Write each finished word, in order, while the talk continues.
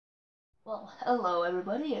Well, hello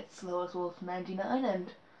everybody, it's LoisWolf99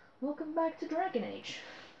 and welcome back to Dragon Age.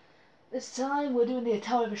 This time we're doing the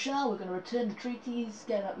Tower of Ashal, we're going to return the treaties,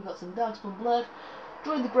 we've got some darkspawn blood,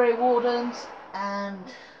 join the Grey Wardens, and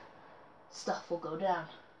stuff will go down.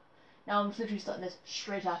 Now I'm literally starting this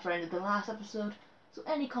straight after I ended the last episode, so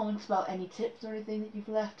any comments about any tips or anything that you've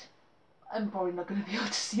left, I'm probably not going to be able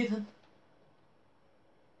to see them.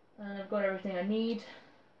 And I've got everything I need.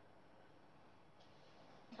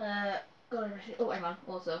 Got everything. Oh, hang on,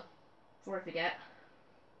 also, before I forget.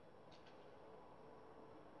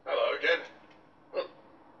 Hello again.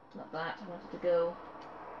 Not that, I wanted to go.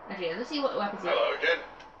 Actually, yeah, let's see what weapons he has. Hello again.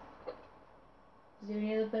 Is there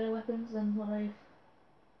any other better weapons than what I've...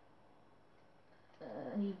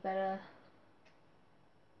 any better...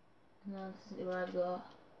 No, this isn't what I've got.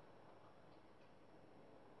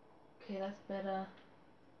 Okay, that's better.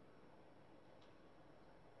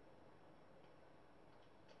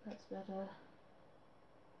 That's better.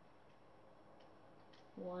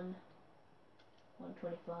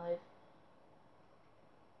 125.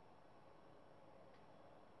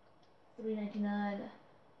 399.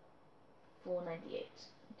 498.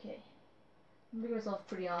 Okay. I'm making myself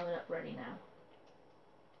pretty armored up ready now.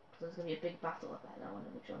 So there's going to be a big battle up ahead. I want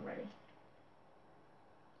to make sure I'm ready.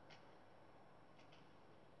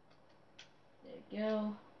 There we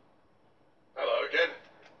go. Hello again.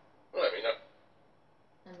 Let me know.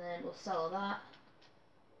 And then we'll sell that.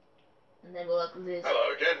 And then we'll look at this.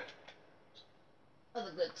 Hello again.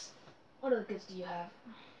 Other goods. What other goods do you have?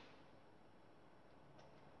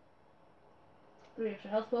 3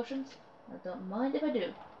 extra health potions. I don't mind if I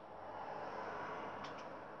do.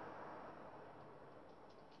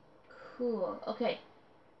 Cool. Okay.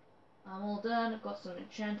 I'm all done. I've got some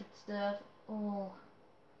enchanted stuff. I'm all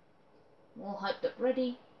hyped up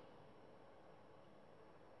ready.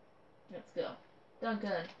 Let's go.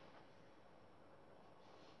 Duncan.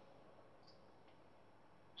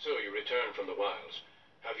 So you returned from the wilds.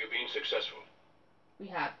 Have you been successful? We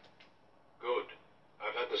have. Good.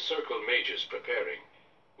 I've had the Circle mages preparing.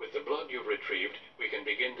 With the blood you've retrieved, we can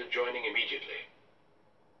begin the joining immediately.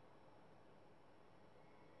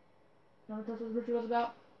 You want to tell us what the ritual was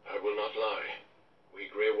about? I will not lie. We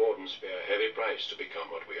Grey Wardens pay a heavy price to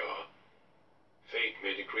become what we are. Fate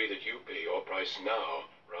may decree that you pay your price now,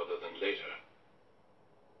 rather than later.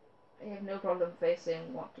 I have no problem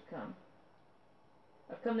facing what to come.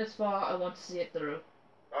 I've come this far, I want to see it through.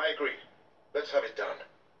 I agree. Let's have it done.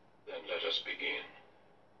 Then let us begin.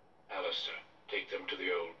 Alistair, take them to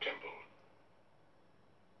the old temple.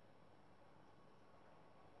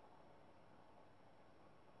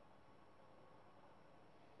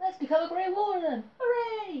 Let's become a Grey Warden!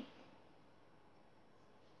 Hooray!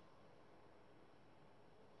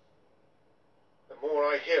 The more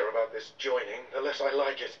I hear about this joining, the less I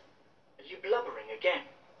like it. Are you blubbering again?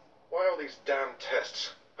 Why all these damn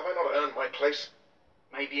tests? Have I not earned my place?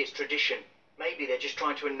 Maybe it's tradition. Maybe they're just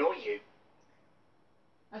trying to annoy you.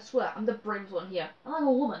 I swear, I'm the bravest one here. I'm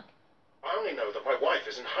a woman. I only know that my wife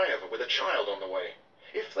is in Highover with a child on the way.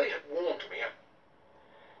 If they had warned me,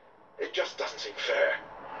 it just doesn't seem fair.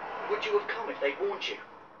 Would you have come if they'd warned you?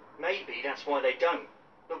 Maybe that's why they don't.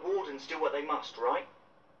 The Wardens do what they must, right?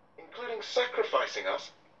 Including sacrificing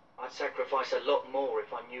us? I'd sacrifice a lot more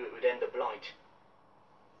if I knew it would end the Blight.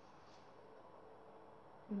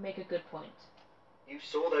 You make a good point. You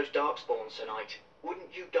saw those darkspawns tonight.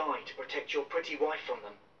 Wouldn't you die to protect your pretty wife from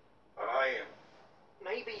them?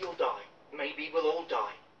 Maybe you'll die. Maybe we'll all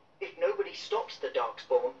die. If nobody stops the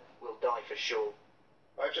darkspawn, we'll die for sure.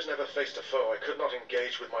 I've just never faced a foe I could not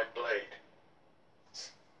engage with my blade.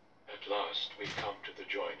 At last, we come to the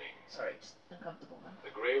joining. Sorry, just uncomfortable, man.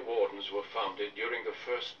 The Grey Wardens were founded during the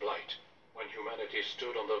First Blight, when humanity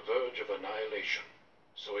stood on the verge of annihilation.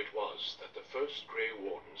 So it was that the first Grey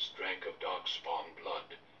Wardens drank of darkspawn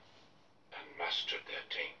blood and mastered their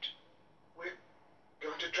taint. We're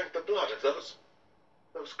going to drink the blood of those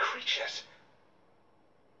creatures.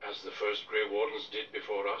 As the first Grey Wardens did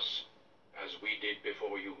before us, as we did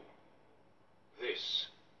before you. This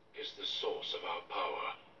is the source of our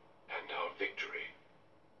power and our victory.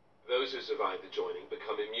 Those who survive the joining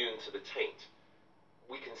become immune to the taint.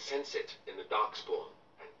 We can sense it in the darkspawn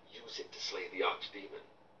and use it to slay the archdemon.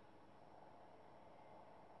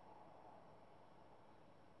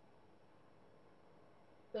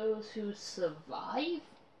 Those who survive?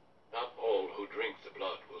 Not all who drink the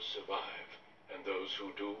blood will survive, and those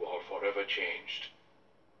who do are forever changed.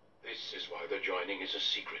 This is why the joining is a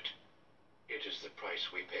secret. It is the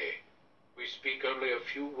price we pay. We speak only a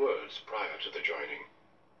few words prior to the joining,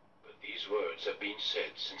 but these words have been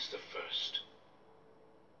said since the first.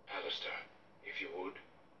 Alistair, if you would.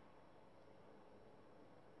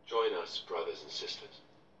 us, brothers and sisters.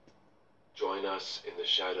 Join us in the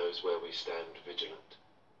shadows where we stand vigilant.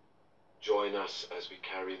 Join us as we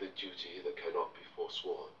carry the duty that cannot be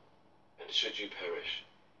forsworn. And should you perish,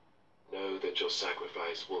 know that your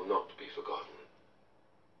sacrifice will not be forgotten,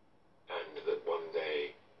 and that one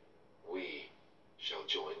day we shall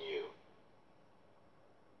join you.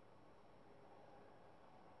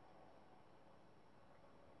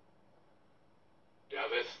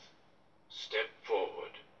 Davith, step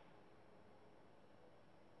forward.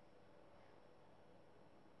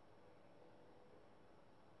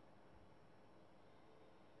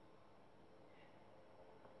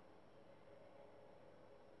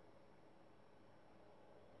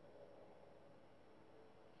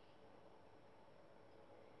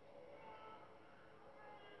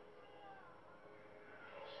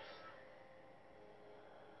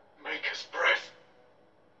 Make us breath.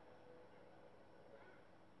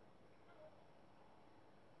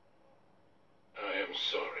 I am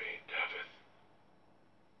sorry, Davith.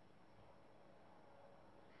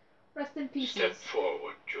 Rest in pieces. Step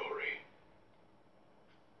forward, Jory.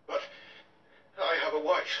 But I have a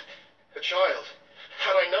wife, a child.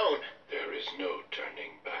 Had I known. There is no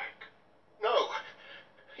turning back. No,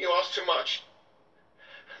 you ask too much.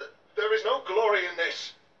 There is no glory in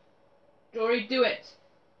this. Jory, do it.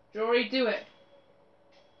 Jory, do it.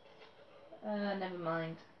 Never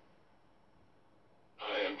mind.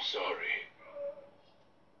 I am sorry.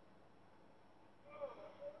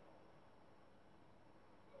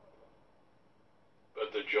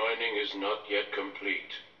 But the joining is not yet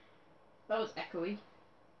complete. That was echoey.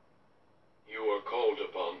 You are called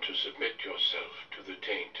upon to submit yourself to the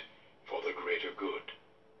taint for the greater good.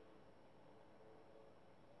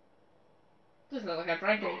 Doesn't look like a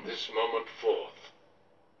dragon. From this moment forth,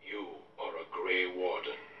 you are a Grey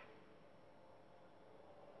Warden.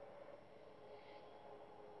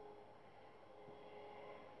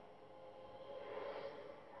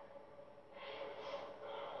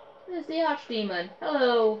 There's the Archdemon.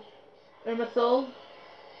 Hello, Urmathol.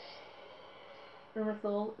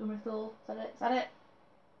 Urmathol. Is that it? Is that it?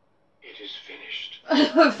 It is finished.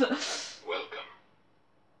 No Welcome.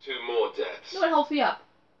 2 more deaths. one helps me up.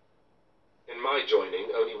 In my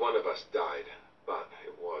joining, only one of us died, but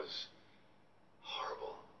it was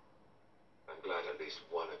horrible. I'm glad at least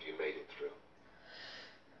one of you made it through.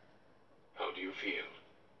 How do you feel?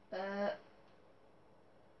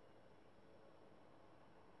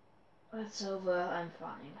 It's over. I'm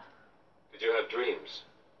fine. Did you have dreams?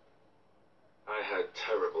 I had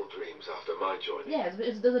terrible dreams after my joining. Yeah,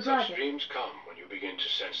 there's a Such dragon. dreams come when you begin to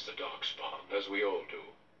sense the darkspawn, as we all do.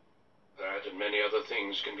 That and many other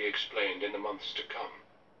things can be explained in the months to come.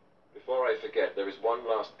 Before I forget, there is one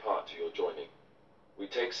last part to your joining. We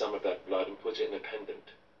take some of that blood and put it in a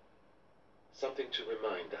pendant. Something to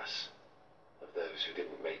remind us of those who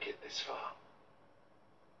didn't make it this far.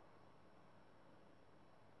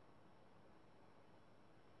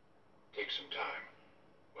 Take some time.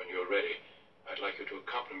 When you're ready, I'd like you to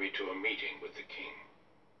accompany me to a meeting with the king.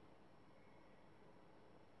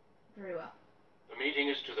 Very well. The meeting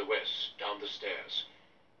is to the west, down the stairs.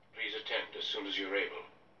 Please attend as soon as you're able.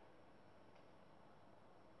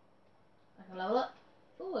 I can level up.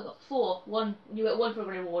 Oh, I got 4. You get 1 for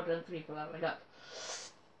Grey Warden and 3 for leveling up.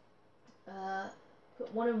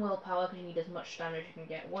 Put 1 in willpower because you need as much stamina as you can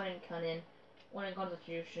get. 1 in cunning, 1 in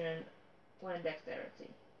constitution, 1 in dexterity.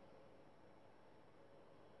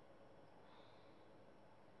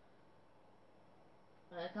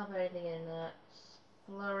 I can't put anything in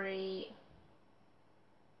flurry.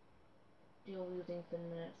 Dual wielding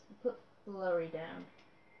finesse. Put flurry down.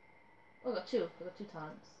 Oh, I got 2. I got 2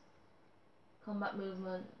 talents. Combat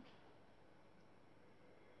movement.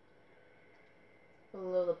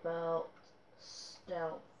 Below the belt.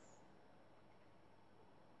 Stealth.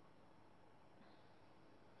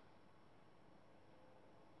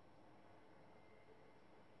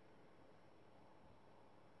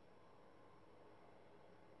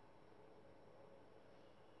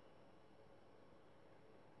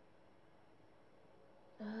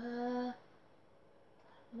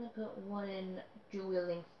 I'm gonna put 1 in dual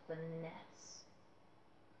wielding finesse.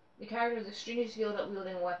 The character is extremely skilled at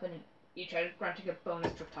wielding a weapon, each item granting a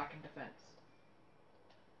bonus to attack and defense.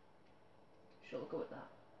 Sure, we'll go with that.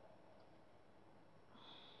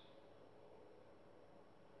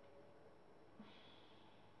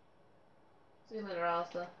 See you later,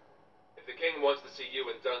 Alistair. If the king wants to see you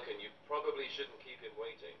and Duncan, you probably shouldn't keep him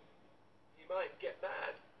waiting. He might get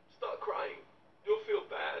mad, start crying. You'll feel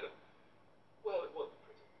bad. Well, it won't be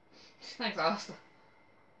pretty. Thanks, Alistair.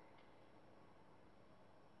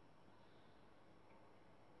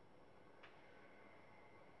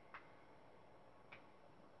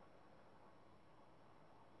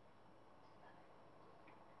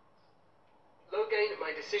 Bane,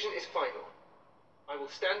 my decision is final. I will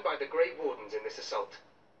stand by the Grey Wardens in this assault.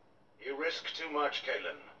 You risk too much,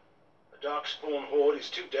 Caitlin. The darkspawn horde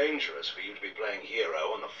is too dangerous for you to be playing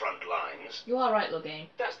hero on the front lines. You are right, Logain.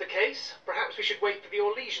 If that's the case, perhaps we should wait for the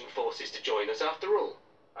Orlesian forces to join us after all.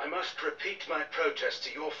 I must repeat my protest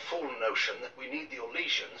to your fool notion that we need the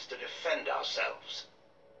Orlesians to defend ourselves.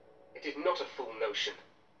 It is not a fool notion.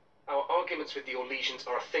 Our arguments with the Orlesians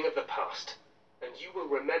are a thing of the past, and you will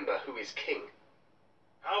remember who is king.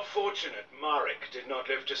 How fortunate Marek did not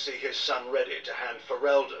live to see his son ready to hand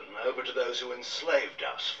Ferelden over to those who enslaved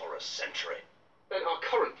us for a century. Then our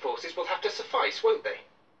current forces will have to suffice, won't they?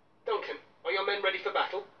 Duncan, are your men ready for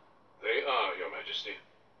battle? They are, Your Majesty.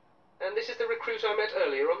 And this is the recruit I met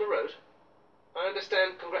earlier on the road? I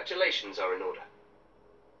understand congratulations are in order.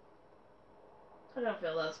 I don't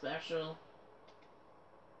feel that special.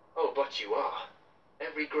 Oh, but you are.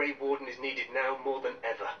 Every Grey Warden is needed now more than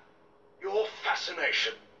ever. Your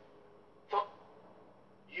fascination.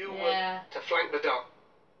 You Yeah. To flank the dark.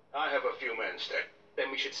 I have a few men stay.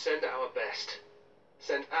 Then we should send our best.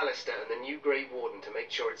 Send Alistair and the new Grey Warden to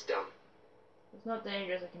make sure it's done. It's not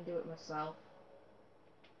dangerous, I can do it myself.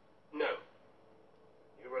 No.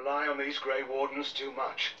 You rely on these Grey Wardens too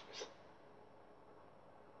much.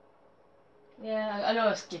 Yeah, I know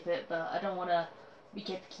I skip it, but I don't want to be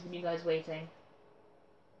keeping you guys waiting.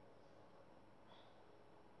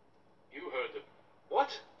 You heard the...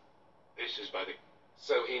 What? This is by the...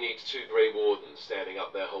 So he needs 2 Grey Wardens standing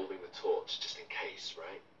up there holding the torch, just in case,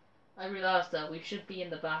 right? I realised that we should be in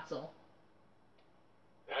the battle.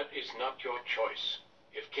 That is not your choice.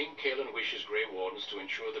 If King Cailan wishes Grey Wardens to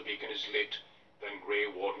ensure the beacon is lit, then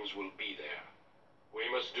Grey Wardens will be there.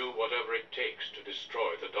 We must do whatever it takes to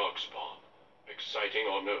destroy the darkspawn,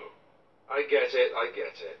 exciting or no. I get it.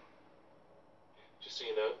 Just so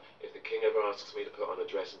you know, if the king ever asks me to put on a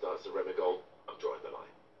dress and dance the Remigold, I'm drawing the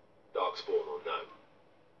line. Darkspawn or no.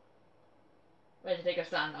 Ready to take a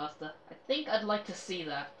stand, Alistair? I think I'd like to see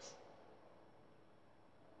that.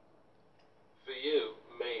 For you,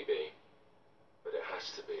 maybe. But it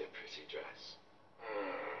has to be a pretty dress.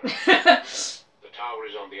 The tower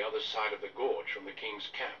is on the other side of the gorge from the king's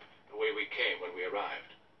camp, the way we came when we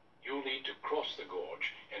arrived. You'll need to cross the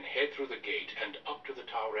gorge and head through the gate and up to the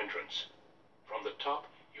tower entrance. From the top,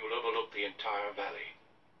 you'll overlook the entire valley.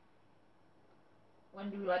 When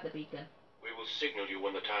do we light the beacon? We will signal you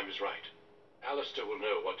when the time is right. Alistair will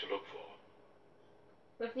know what to look for.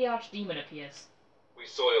 What if the Archdemon appears? We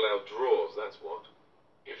soil our drawers, that's what.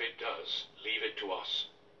 If it does, leave it to us.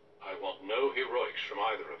 I want no heroics from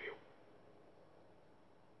either of you.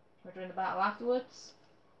 We're doing the battle afterwards?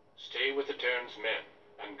 Stay with the Terran's men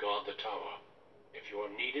and guard the tower. If you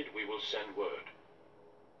are needed, we will send word.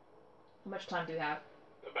 How much time do we have?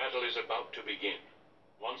 The battle is about to begin.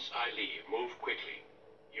 Once I leave, move quickly.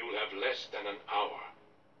 You'll have less than an hour.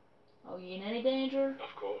 Are you in any danger?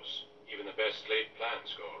 Of course, even the best laid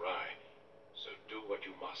plans go awry. So do what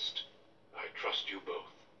you must. I trust you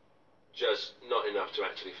both. Just not enough to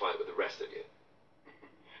actually fight with the rest of you.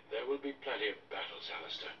 There will be plenty of battles,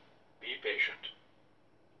 Alistair. Be patient.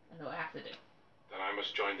 I know what I have to do. Then I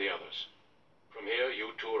must join the others. From here,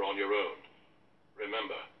 you two are on your own.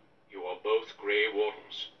 Remember, you are both Grey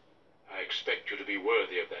Wardens. I expect you to be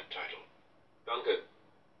worthy of that title. Duncan,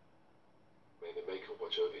 may the Maker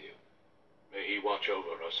watch over you. May he watch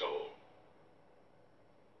over us all.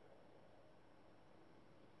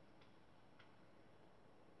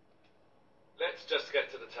 Let's just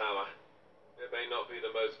get to the tower. It may not be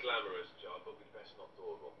the most glamorous job, but we'd best not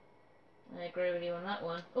dawdle. I agree with you on that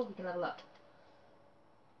one. Oh, we can level up.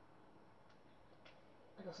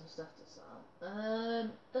 I got some stuff to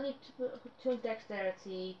sell. Don't need to put 2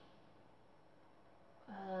 dexterity.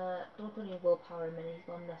 Don't put any willpower in, he's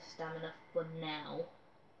got enough stamina for now.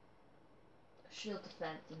 Shield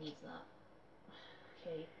defense, he needs that.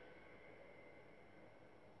 Okay.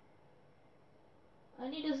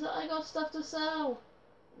 I got stuff to sell!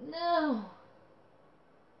 No!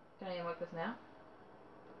 Can I unlock this now?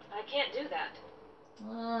 I can't do that.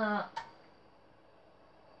 Ah.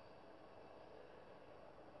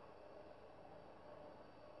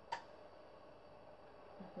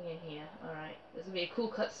 Nothing in here. Alright. There's gonna be a cool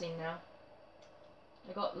cutscene now.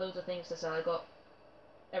 I got loads of things to sell. I got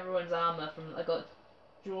everyone's armor from. I got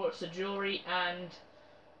Sajori and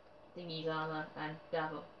Thingy's armor and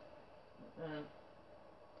Davil.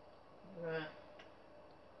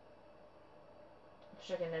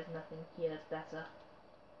 Checking there's nothing here that's better.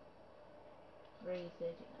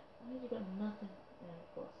 339. Why have you got nothing? Yeah,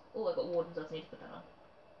 of course. Oh, I got Warden's, I need to put that on.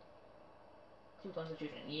 2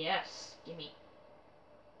 constitution. Yes! Gimme.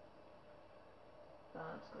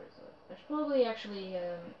 Balance greatsword. I should probably actually,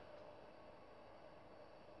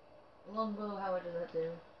 longbow, how much does that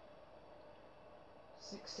do?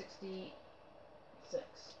 666.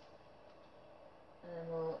 And then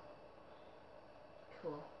we'll...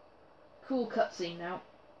 Cool. Cool cutscene now.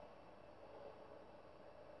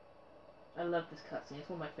 I love this cutscene, it's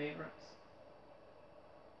one of my favourites.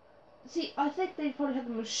 See, I think they probably had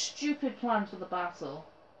the most stupid plans for the battle.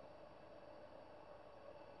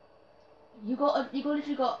 You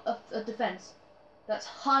literally got a defense that's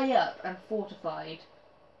high up and fortified,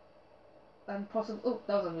 and possibly. Oh,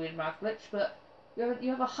 that was a weird math glitch. But you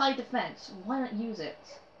have a high defense. Why not use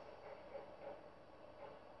it?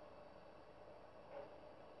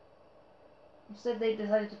 Instead, they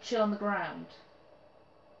decided to chill on the ground.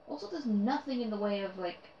 Also, there's nothing in the way of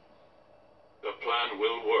like. The plan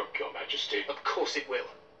will work, Your Majesty. Of course it will.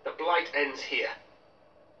 The blight ends here.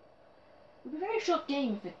 It would be a very short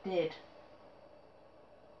game if it did.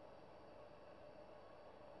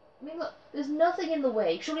 I mean, look, there's nothing in the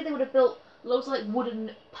way. Surely they would have built loads of like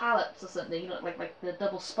wooden pallets or something, you know, like the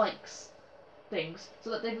double spikes things,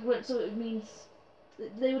 so that they would. So it means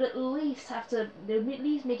they would at least have to. They would at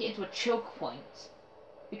least make it into a choke point,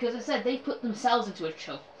 because as I said, they've put themselves into a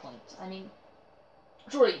choke point. I mean,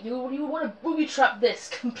 surely you would want to booby trap this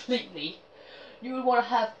completely. You would want to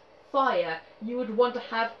have fire. You would want to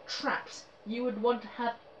have traps. You would want to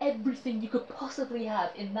have everything you could possibly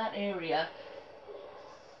have in that area,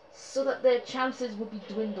 so that their chances would be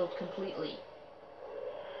dwindled completely.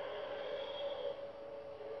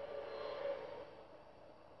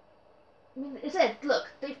 I mean, it said, look,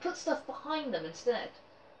 they've put stuff behind them instead.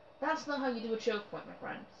 That's not how you do a choke point, my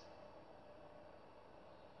friends.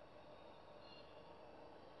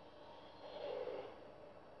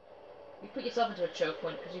 You put yourself into a choke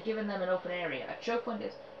point because you're giving them an open area. A choke point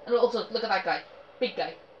is... And also, look at that guy. Big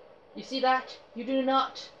guy. You see that? You do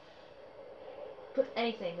not put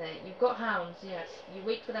anything there. You've got hounds, yes. You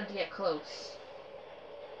wait for them to get close.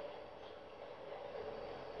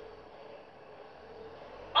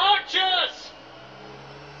 Archers!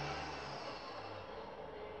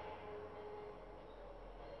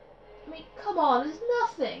 I mean, come on, there's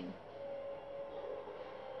nothing.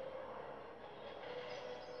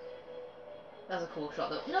 That's a cool shot,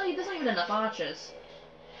 though. No, there's not even enough archers.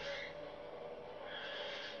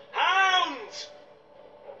 Hounds!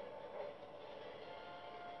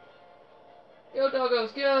 Go,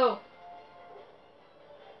 doggos, go!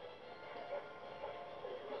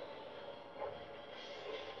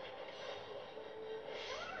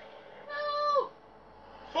 No!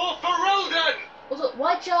 For Ferelden! Also,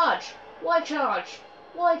 why charge? Why charge?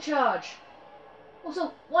 Why charge?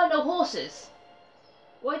 Also, why no horses?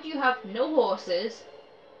 Why do you have no horses,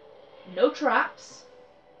 no traps,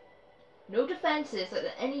 no defenses at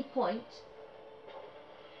any point?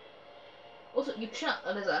 Also, you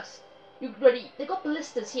oh, there's us. They got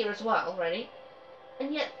ballistas here as well, ready?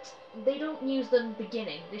 And yet, they don't use them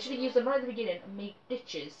beginning. They should have used them right at the beginning and made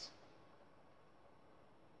ditches.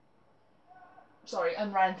 Sorry,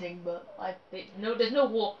 I'm ranting, but there's no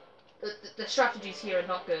war. The strategies here are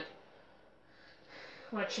not good.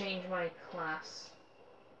 I want to change my class.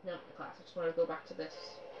 No, class. I just want to go back to this.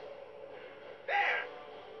 There!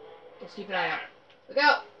 Just keep an eye out. Look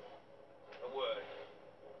out! A word.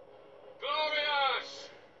 Glorious!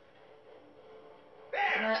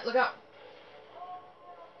 There! Look out!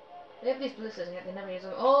 They have these ballistas and yet they never use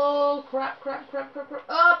them. Oh, crap, crap, crap, crap, crap.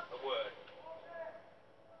 Up! A word.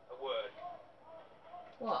 A word.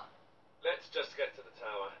 What? Let's just get to the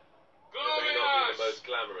tower. It Glorious! may not be the most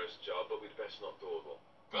glamorous job, but we'd best not dawdle.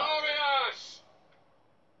 Glorious!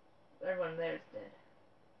 Everyone there is dead.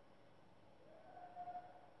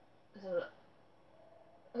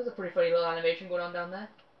 There's a pretty funny little animation going on down there.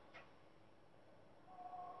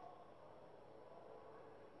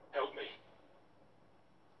 Help me.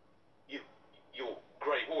 You're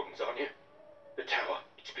Grey Wardens, aren't you? The tower,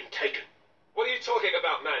 it's been taken. What are you talking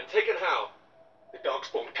about, man? Taken how? The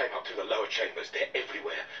darkspawn came up through the lower chambers. They're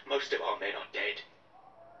everywhere. Most of our men are dead.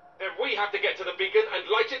 Then we have to get to the beacon and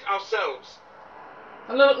light it ourselves.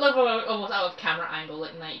 I love almost out of camera angle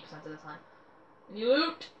like 90% of the time. And you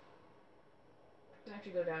loot! I can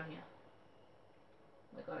actually go down here.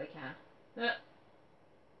 Oh my god, I can.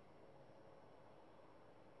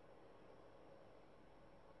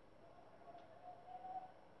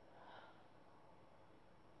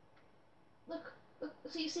 Look,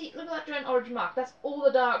 so you see, look at that giant orange mark. That's all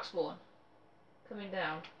the darkspawn coming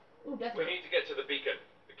down. Ooh, We definitely. need to get to the beacon.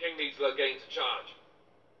 The king needs Loghain to charge.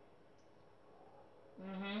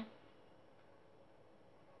 Mm-hmm.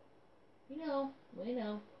 We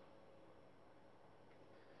know.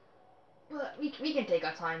 But we we can take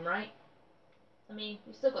our time, right? I mean,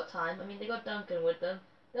 we still got time. I mean, they got Duncan with them.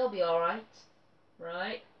 They'll be alright.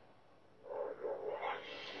 Right?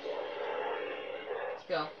 Let's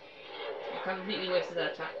go. I completely wasted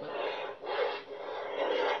that attack, but...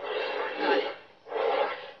 Got it.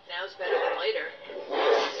 Now's better than later.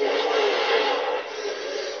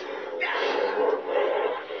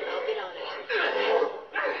 I'll get on it.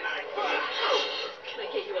 Can I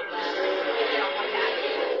get you a ladder? Get off my back?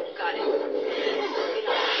 Got it. I'll get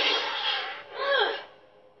on it.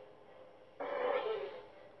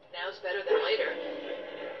 Now's better than later.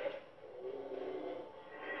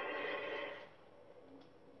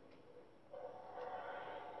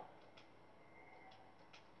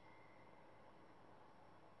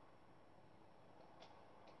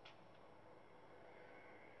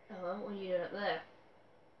 Hello, what are you doing up there?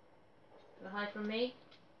 Gonna hide from me?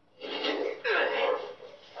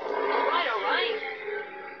 Alright.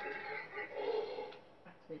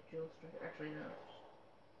 Activate jewel strike. Actually, no.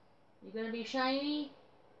 You gonna be shiny?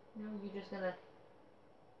 No, you're just gonna...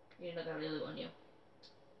 You're not gonna really want you.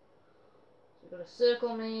 So we've got a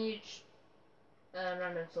circle mage,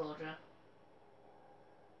 random soldier.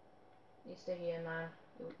 You stay here, man.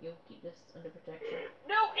 You'll keep this under protection.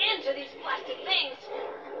 No end to these plastic things!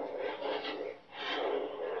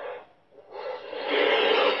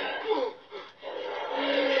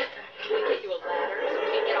 Can I get you a ladder so you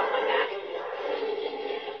can get off my back?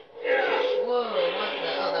 Whoa, what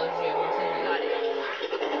the... Oh, that was you. I was thinking. Got it.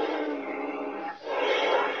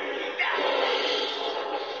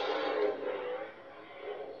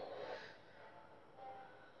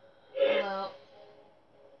 Hello.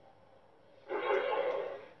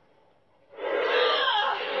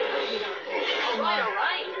 Come on.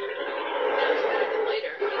 Alright. Now's better than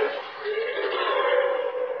later.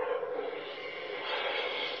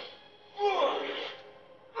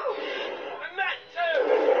 And that too!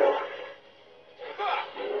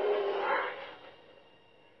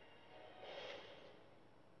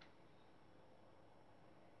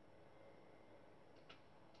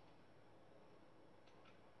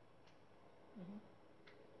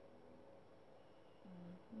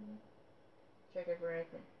 Check it for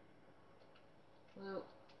anything. Loot.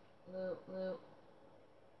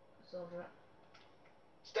 Soldier.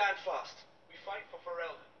 Stand fast. We fight for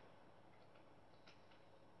Ferelden.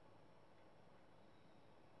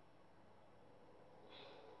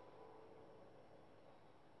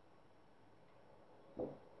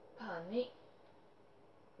 Pardon me.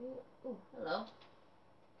 Ooh, hello.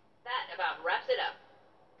 That about wraps it up.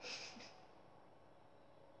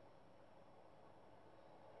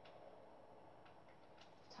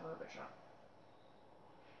 Tower of a shot.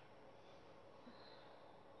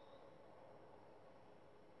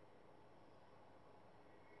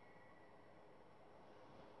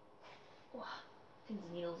 Wow. Pins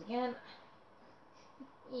and needles again.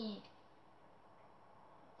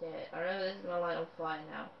 Dead. I know this is gonna light on fire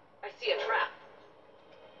now. I see a trap.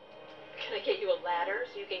 Can I get you a ladder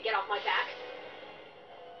so you can get off my back?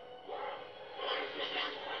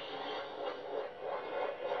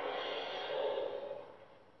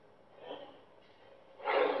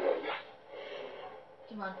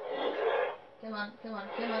 Come on. Come on.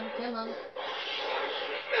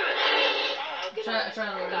 I'll get Try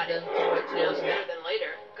on it. to lead Got them it. towards Now's you. better than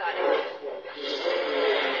later. Got it.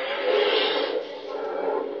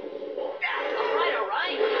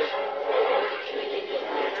 Alright. Can I get you a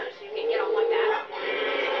ladder so you can get off my back?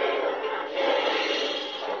 I'll get on it.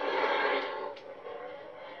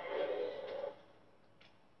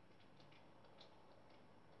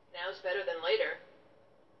 Now's better than later.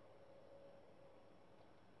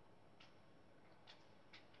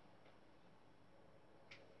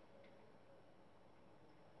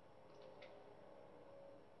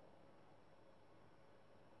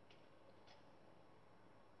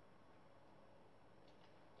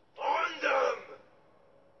 On them!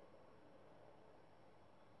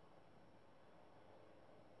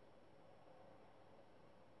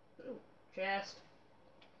 Ooh, chest.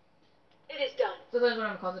 It is done. Sometimes when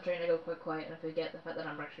I'm concentrating I go quite quiet and I forget the fact that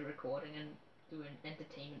I'm actually recording and doing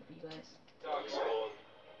entertainment for you guys. Darkspawn.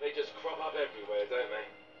 They just crop up everywhere, don't they?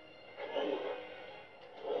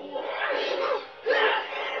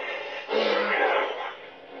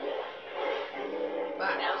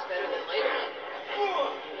 Back. Now's better than later.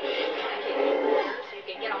 Can I get you a ladder so you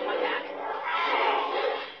can get off my back?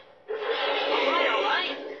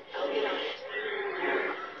 Alright. I'll get on it.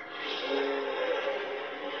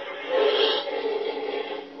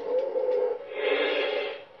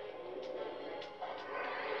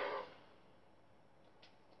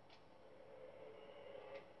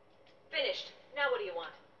 Finished. Now what do you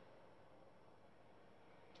want?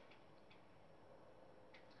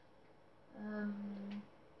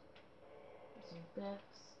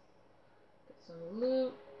 some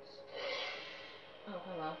loot. Oh,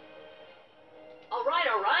 hello. Alright,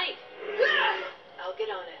 alright. I'll get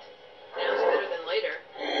on it. Now's better than later.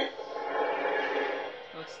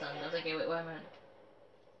 I was stunned. I was like, okay, wait a minute.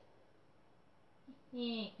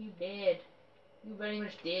 You dead. You very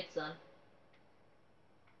much dead, son.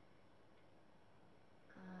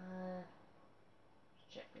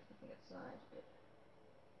 Check if anything outside. Good.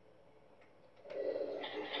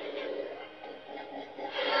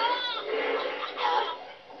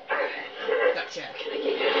 Gotcha. Can I get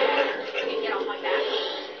you a ladder so you can get off my back?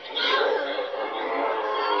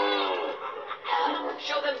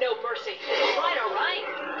 Show them no mercy. Alright, alright.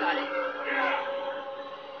 Got it.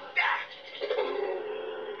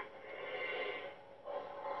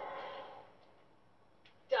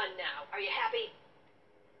 Done now. Are you happy?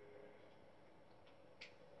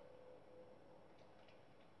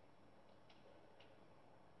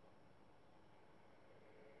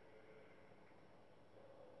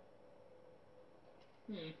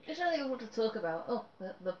 There's nothing I want to talk about. Oh,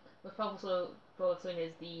 the powerful thing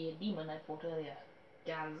is the demon I fought earlier.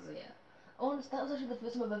 Gazia. Oh, that was actually the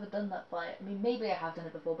first time I've ever done that fight. I mean, maybe I have done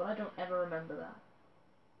it before, but I don't ever remember that.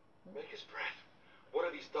 Maker's breath. What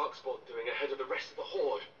are these darkspawn doing ahead of the rest of the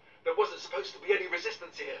horde? There wasn't supposed to be any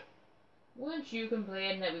resistance here. Weren't you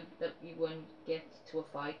complaining that we wouldn't get to a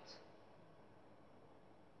fight?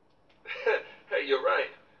 Hey, you're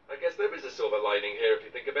right. I guess there is a silver lining here if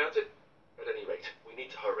you think about it. At any rate, we need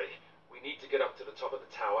to hurry. We need to get up to the top of the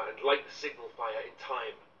tower and light the signal fire in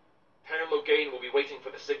time. Terran Logain will be waiting for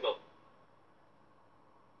the signal.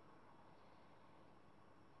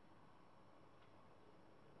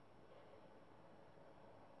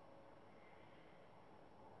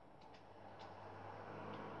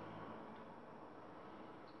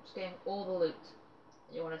 Just getting all the loot.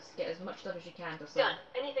 You want to get as much stuff as you can to sell. Done.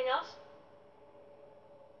 Anything else?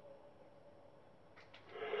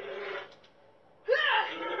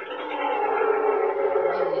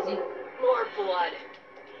 Easy. More blood.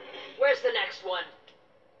 Where's the next one?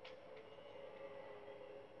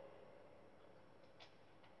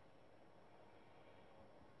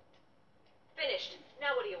 Finished.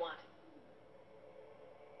 Now what do you want?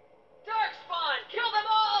 Darkspawn! Kill them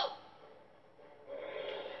all!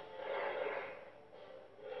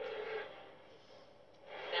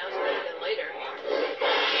 Now's better than later.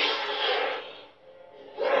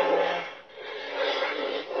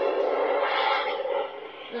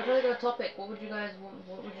 No, try to go topic. What would you guys want?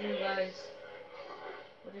 What do you guys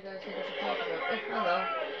think I should talk about? Oh, hello.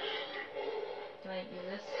 Can I use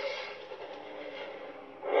this?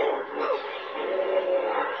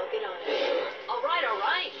 I'll get on it. Alright,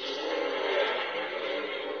 alright.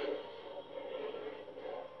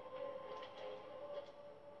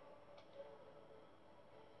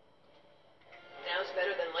 Now's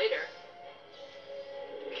better than later.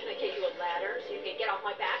 Can I get you a ladder so you can get off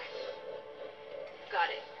my back? Got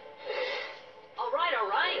it. Alright,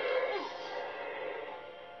 alright.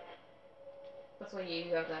 That's why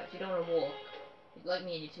you have that. If you don't want to walk, like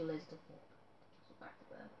me and you're too lazy to walk. So back to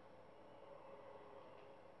bed.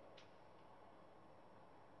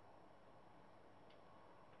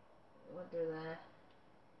 We went through there.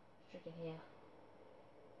 Check in here.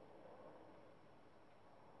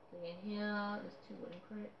 Going in here. There's 2 wooden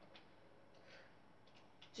crates.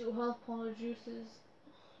 2 health power juices.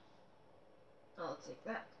 I'll take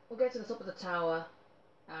that. We'll get to the top of the tower,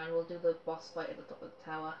 and we'll do the boss fight at the top of the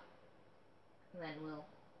tower, and then we'll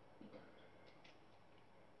be done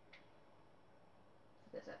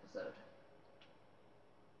for this episode.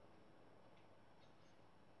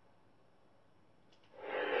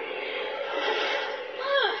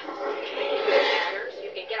 Ladder so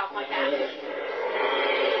you can get off my back.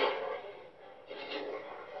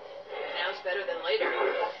 Now's better than later.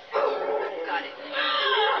 Got it.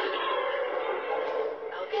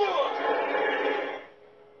 I'll get on it.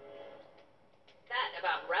 That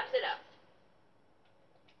about wraps it up.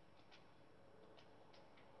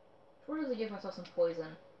 Where does I give myself some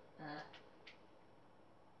poison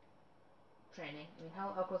training? I mean,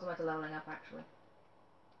 how close am I to leveling up, actually?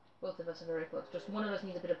 Both of us are very close. Just one of us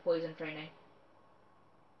needs a bit of poison training.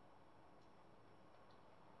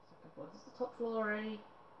 Second floor. Is this the top floor already?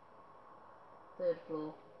 3rd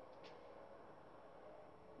floor.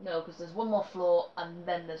 No, because there's one more floor, and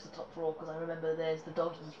then there's the top floor, because I remember there's the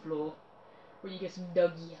doggy floor, where you get some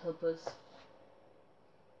doggy helpers.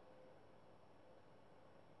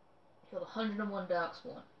 Killed 101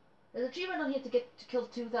 darkspawn. There's an achievement on here to kill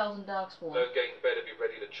 2,000 darkspawn. Logain better be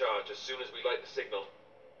ready to charge as soon as we light the signal.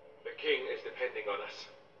 The king is depending on us.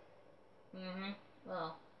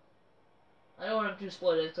 Well, I don't want to do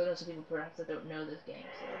spoilers, because I know some people perhaps that don't know this game,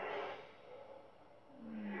 so...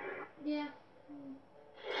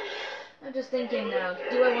 I'm just thinking now,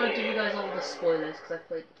 do I want to give you guys all the spoilers? Because I've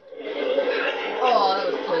played... Oh, that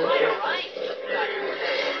was perfect. Alright. Got it.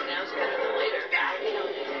 Now's better than later.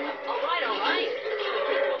 Alright. Can I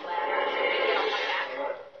get you a ladder so you can get on my back?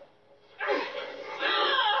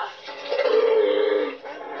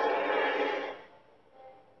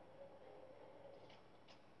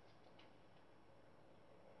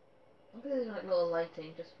 I'm gonna do like little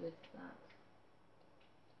lighting just with that.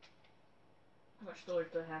 How much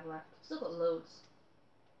storage do I have left? Still got loads.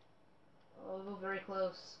 Oh, we're very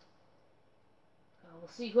close. Oh, we'll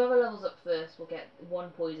see. Whoever levels up first will get one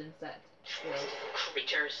poison set. Still.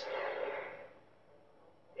 Creatures.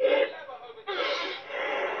 Alright.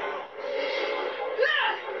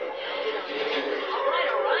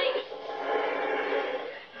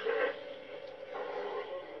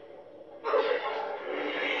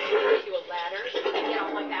 Can I get you a ladder so you can get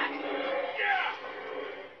on my back?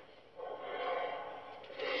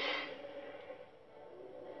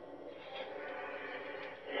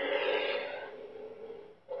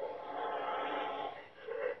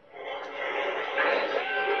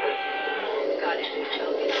 Got it.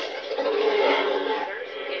 I'll get a ladder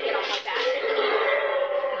so you can get on my back.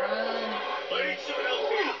 Run. I need some help.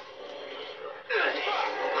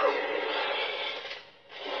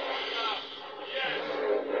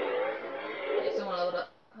 Okay, someone leveled up.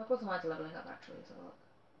 How close am I to leveling up actually? So look.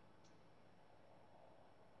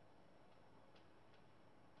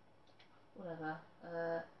 Whatever.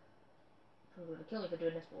 Probably gonna kill me for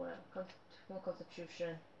doing this, but whatever. More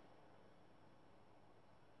constitution.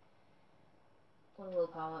 One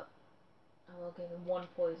willpower. I will give him one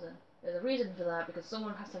poison. There's a reason for that because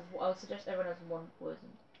someone has to have. I would suggest everyone has one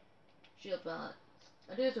poison. Shield balance.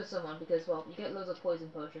 I do this with someone because, well, you get loads of poison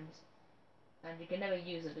potions, and you can never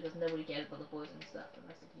use them because nobody cares about the poison stuff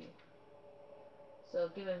unless it's you. So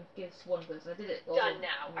gives one person. I did it. Also, Done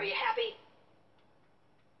now. Are you happy?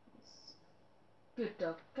 Good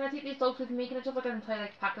dog. Can I take these dogs with me? Can I just have like an entire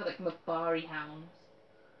like pack of like Mabari hounds?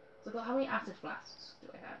 So how many acid flasks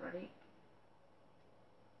do I have? Ready?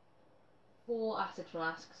 4 acid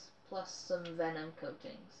flasks plus some venom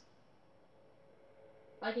coatings.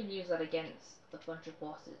 I can use that against a bunch of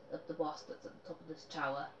bosses, the boss that's at the top of this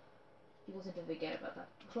tower. People seem to forget about that.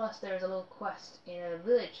 Plus, there is a little quest in a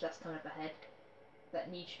village that's coming up ahead that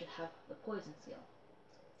needs you to have the poison seal.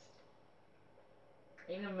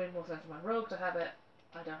 Even though it made more sense for my rogue to have it,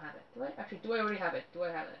 I don't have it. Do I? Actually, do I already have it? Do I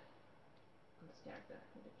have it? On this character.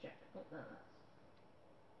 I need to check. Oh, no.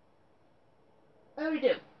 I already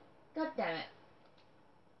do. God damn it.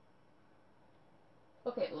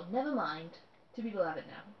 Okay, well, never mind. 2 people have it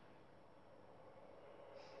now.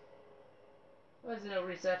 Why is it no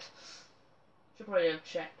reset? Should probably have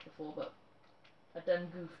checked before, but I done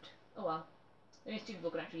goofed. Oh well. At least 2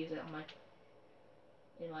 people can actually use it on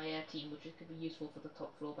in my team, which could be useful for the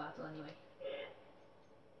top floor battle anyway.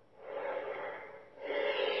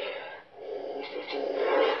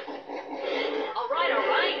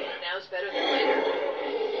 Alright. Now's better than later.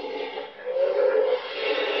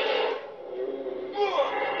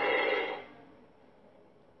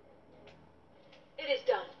 It is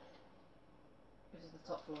done. This is the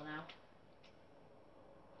top floor now.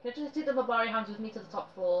 Can I just take the Barbari Hounds with me to the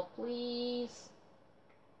top floor, please?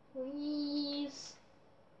 Please?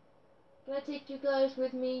 Can I take you guys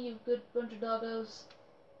with me, you good bunch of doggos?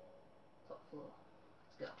 Top floor.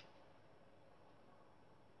 Let's go.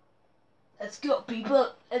 Let's go,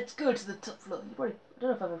 people! Let's go to the top floor. You probably, I don't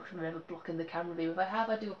know if I've ever blocking the camera view. If I have,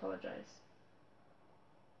 I do apologise.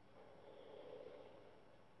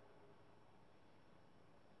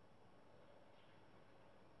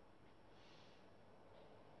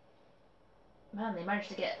 Man, they managed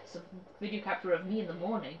to get some video capture of me in the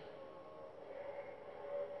morning.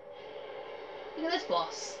 Look at this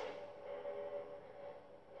boss.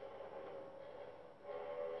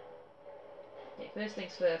 Okay, first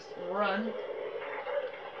things first. Run.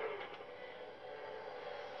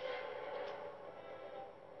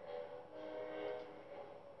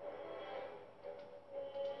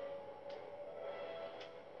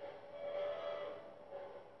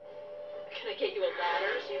 Can I get you a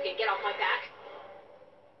ladder so you can get off my back?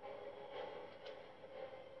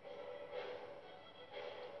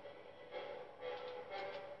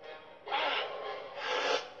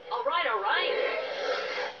 Alright.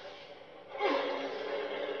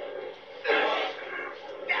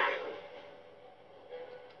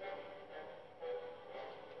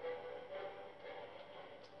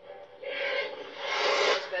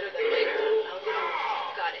 Now's better than later.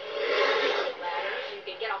 Got it. Ladder so you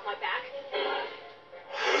can get off my back?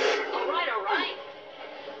 Alright.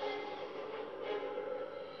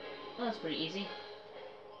 Oh, that's pretty easy.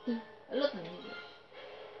 I love the music.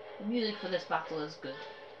 The music for this battle is good.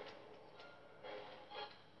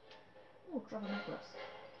 Oh, drop a necklace.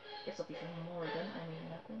 Guess I'll be from Morrigan, I mean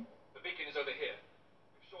nothing. The beacon is over here.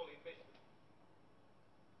 You've surely missed it.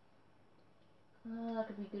 That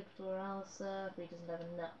could be good for Alistair, but he doesn't have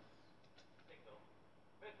enough. Signal.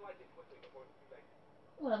 Best light it quickly before it's too late.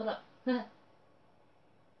 Oh, level up.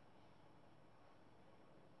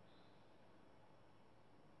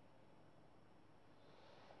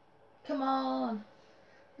 Come on!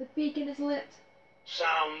 The beacon is lit!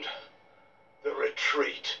 Sound the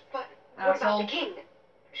retreat. But what about the king?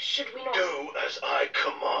 Should we not... Do as I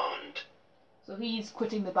command. So he's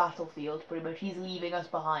quitting the battlefield, pretty much. He's leaving us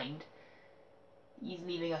behind. He's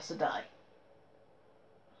leaving us to die.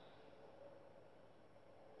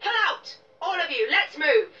 Pull out! All of you, let's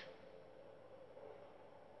move!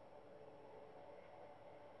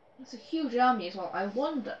 It's a huge army as well.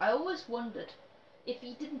 I always wondered, if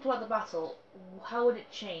he didn't pull out the battle, how would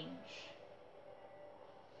it change?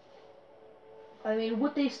 I mean,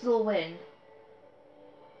 would they still win?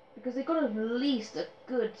 Because they got at least a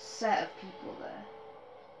good set of people there.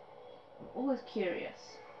 I'm always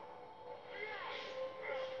curious.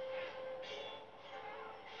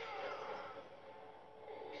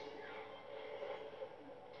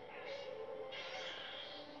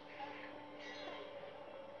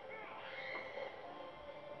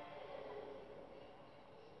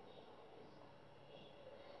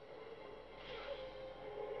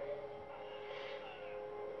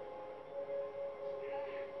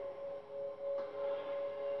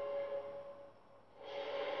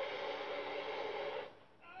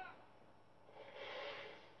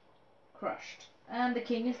 Crushed. And the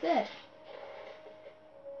king is dead.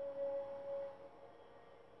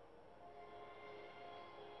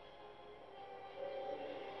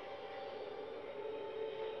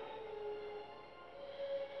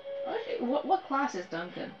 Okay, what class is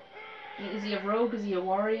Duncan? Is he a rogue? Is he a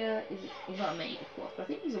warrior? He's not a mage, of course, but I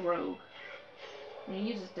think he's a rogue. And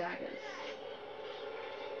he uses daggers.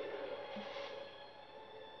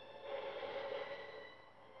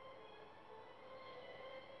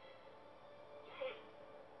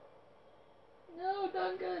 No,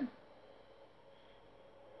 Duncan!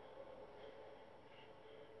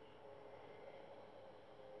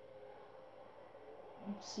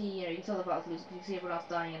 See, yeah, you can tell the battle's losing because you see everyone else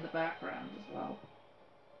dying in the background as well.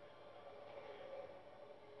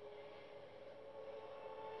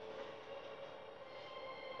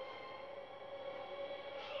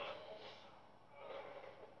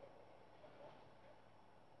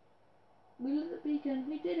 We lit the beacon,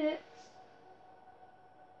 we did it!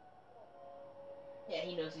 Yeah,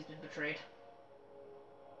 he knows he's been betrayed.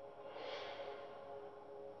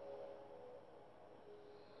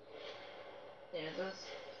 There it is.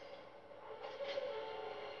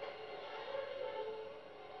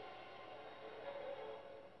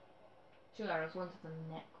 Two arrows, one to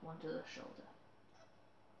the neck, one to the shoulder.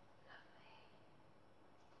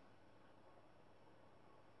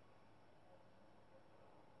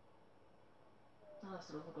 Oh, that's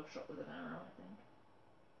still a good shot with an arrow, I think.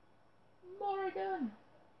 Morrigan!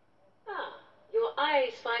 Ah, your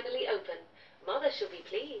eyes finally open. Mother shall be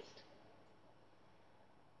pleased.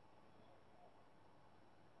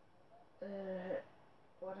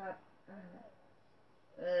 What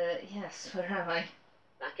yes, where am I?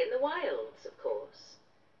 Back in the wilds, of course.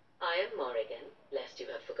 I am Morrigan, lest you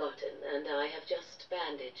have forgotten, and I have just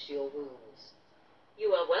bandaged your wounds.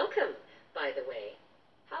 You are welcome, by the way.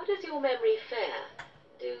 How does your memory fare?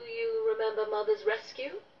 Do you remember Mother's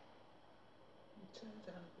rescue?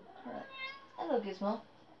 Hello, Gizmo.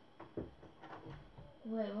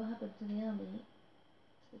 Wait, what happened to the army?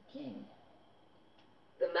 To the king?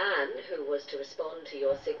 The man who was to respond to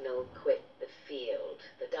your signal quit the field.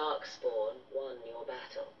 The darkspawn won your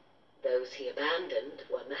battle. Those he abandoned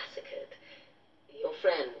were massacred. Your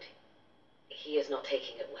friend, he is not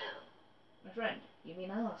taking it well. My friend, you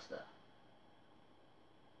mean Alistair?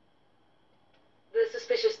 The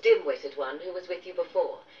suspicious dim-witted one who was with you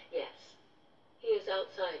before, yes. He is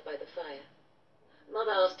outside by the fire.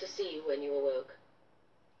 Mother asked to see you when you awoke.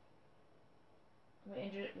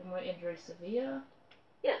 My injury severe?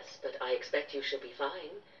 Yes, but I expect you shall be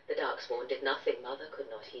fine. The darkspawn did nothing Mother could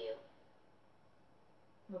not heal.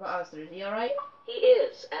 What about Alistair? Is he alright? He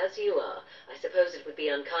is, as you are. I suppose it would be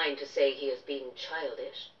unkind to say he is being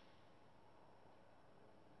childish.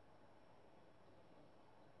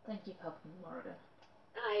 Thank you for helping me, Morrigan.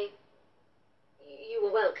 You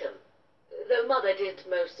were welcome. Though Mother did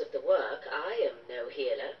most of the work, I am no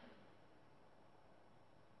healer.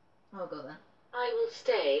 I'll go then. I will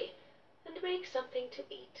stay and make something to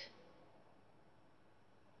eat.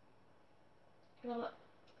 Can I look?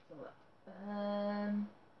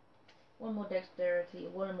 One more dexterity,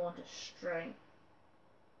 one more into strength,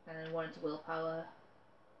 and then one into willpower.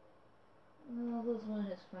 Oh, those weren't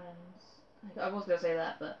his friends. I was gonna say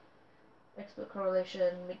that, but expert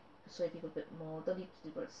correlation, make persuade people a bit more. Don't need to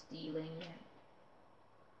do about stealing.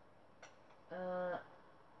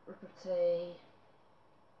 Repartee.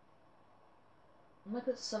 I might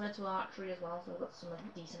put some into archery as well, so I've got some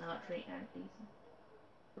like decent archery and decent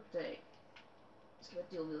repartee. Let's give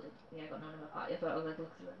a dual wielding. Yeah, I got none in my party. I thought I was like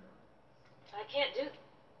look through them. I can't do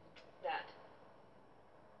that.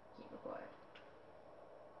 Keep it quiet.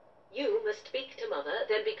 You must speak to Mother,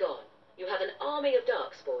 then be gone. You have an army of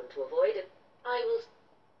darkspawn to avoid, and I will...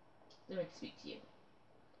 Let me speak to you.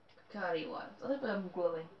 Kakari Wilds. I think I'm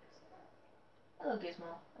glowing. Hello,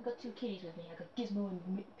 Gizmo. I got two kitties with me. I got Gizmo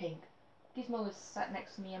and Pink. Gizmo is sat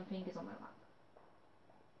next to me and Pink is on my lap.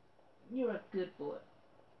 You're a good boy.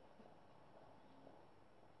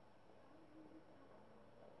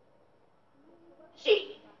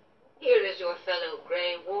 See, here is your fellow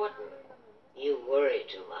Grey Warden. You worry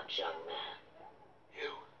too much, young man.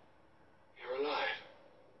 You're alive.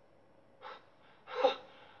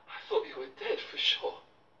 I thought you were dead for sure.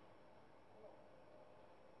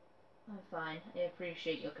 I'm fine. I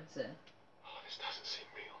appreciate your concern. Oh, this doesn't seem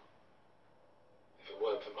real. If it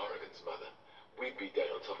weren't for Morrigan's mother, we'd be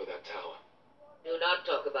dead on top of that tower. Do not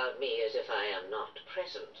talk about me as if I am not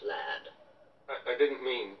present, lad. I didn't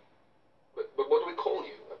mean... But what do we call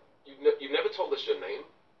you? You've never told us your name.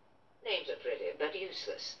 Names are pretty, but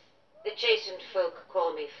useless. The chastened folk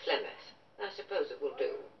call me Flemeth. I suppose it will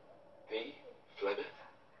do. The Flemeth?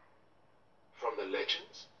 From the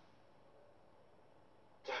legends?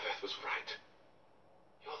 Daveth was right.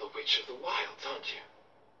 You're the Witch of the Wilds, aren't you?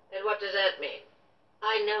 And what does that mean?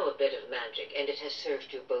 I know a bit of magic, and it has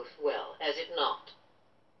served you both well, has it not?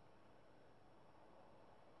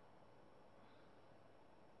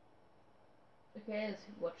 Okay, that's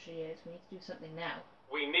what she is. We need to do something now.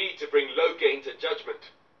 We need to bring Loghain to judgment.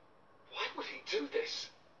 Why would he do this?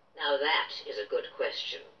 Now that is a good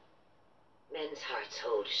question. Men's hearts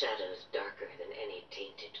hold shadows darker than any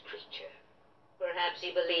tainted creature. Perhaps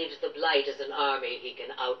he believes the Blight is an army he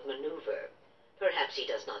can outmaneuver. Perhaps he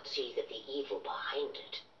does not see that the evil behind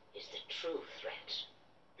it is the true threat.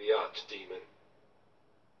 The Archdemon.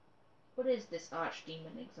 What is this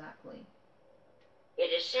archdemon exactly? It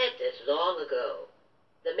is said that long ago,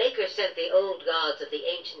 the Maker sent the old gods of the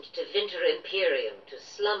ancient Tevinter Imperium to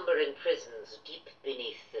slumber in prisons deep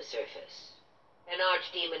beneath the surface. An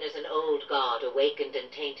archdemon is an old god awakened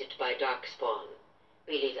and tainted by darkspawn.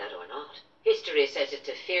 Believe that or not, history says it's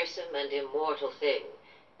a fearsome and immortal thing,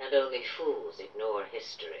 and only fools ignore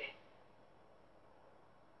history.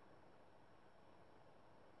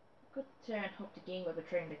 What could Terran hope to gain by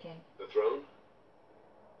betraying the king? The throne?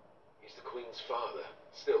 He's the Queen's father.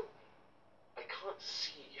 Still, I can't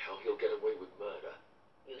see how he'll get away with murder.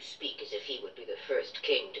 You speak as if he would be the first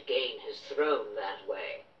king to gain his throne that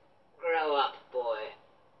way. Grow up, boy.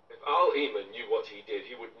 If Al-Eamon knew what he did,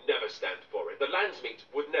 he would never stand for it. The Landsmeet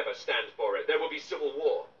would never stand for it. There would be civil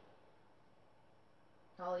war.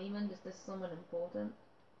 Al-Eamon, is this someone important?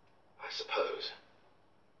 I suppose.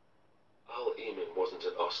 Al-Eamon wasn't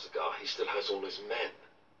at Ostagar. He still has all his men.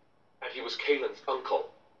 And he was Kaelin's uncle.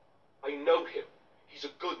 I know him. He's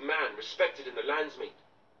a good man, respected in the Landsmeet.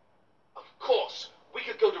 Of course, we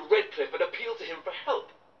could go to Redcliffe and appeal to him for help.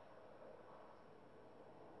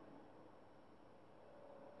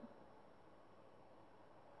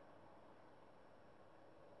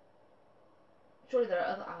 Surely there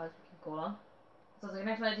are other allies we can call on. Sounds like an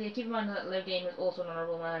excellent idea. Keep in mind that Loghain is also an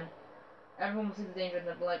honourable man. Everyone will see the danger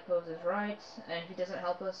the Blight poses, right? And if he doesn't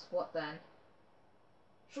help us, what then?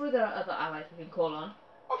 Surely there are other allies we can call on.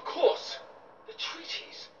 Of course! The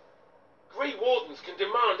treaties. Grey Wardens can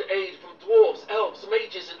demand aid from dwarves, elves,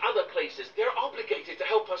 mages, and other places. They're obligated to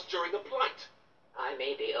help us during a blight. I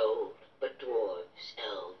may be old, but dwarves,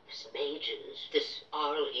 elves, mages, this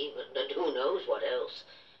Al-Eamon, and who knows what else.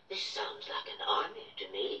 This sounds like an army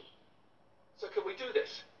to me. So can we do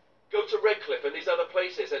this? Go to Redcliffe and these other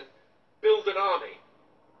places and build an army?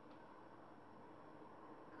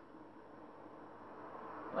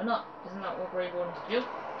 Why not? Isn't that what Grey Wardens do?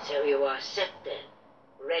 So you are set then,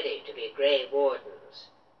 ready to be Grey Wardens.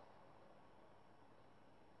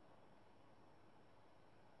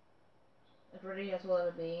 As ready as we'll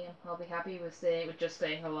ever be, and I'll be happy with just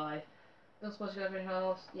staying alive. Don't suppose you have anything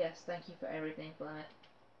else? Yes, thank you for everything, Flemeth.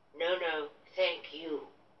 No, thank you.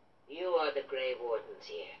 You are the Grey Wardens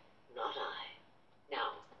here, not I.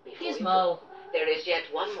 Now, before you Gizmo! go, there is yet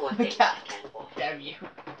one more thing I can offer. Damn you.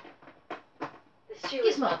 The stew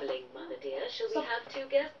is Gizmo. bubbling, Mother dear. shall we Stop. have 2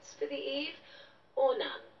 guests for the eve, or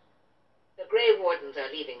none? The Grey Wardens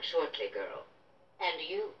are leaving shortly, girl, and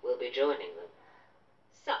you will be joining them.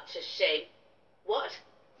 Such a shame. What?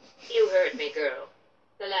 You heard me, girl.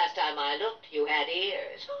 The last time I looked, you had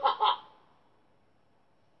ears.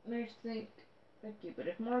 Makes think. Thank you, but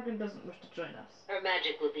if Morgan doesn't wish to join us. Her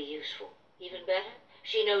magic will be useful. Even better,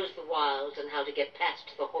 she knows the wilds and how to get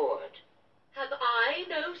past the Horde. Have I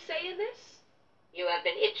no say in this? You have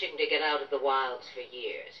been itching to get out of the wilds for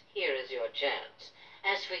years. Here is your chance.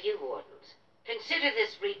 As for you, Wardens, consider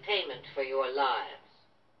this repayment for your lives.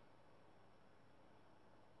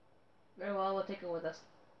 Very well, we'll take her with us.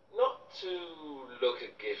 Not to look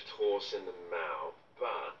a gift horse in the mouth,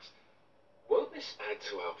 but won't this add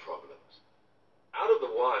to our problems? Out of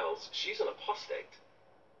the wilds, she's an apostate.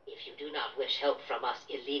 If you do not wish help from us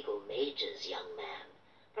illegal mages, young man,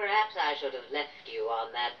 perhaps I should have left you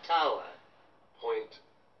on that tower. Point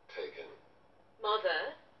taken.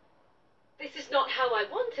 Mother, this is not how I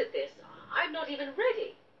wanted this. I'm not even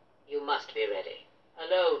ready. You must be ready.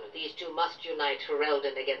 Alone, these 2 must unite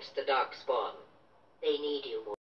Ferelden against the darkspawn. They need you more.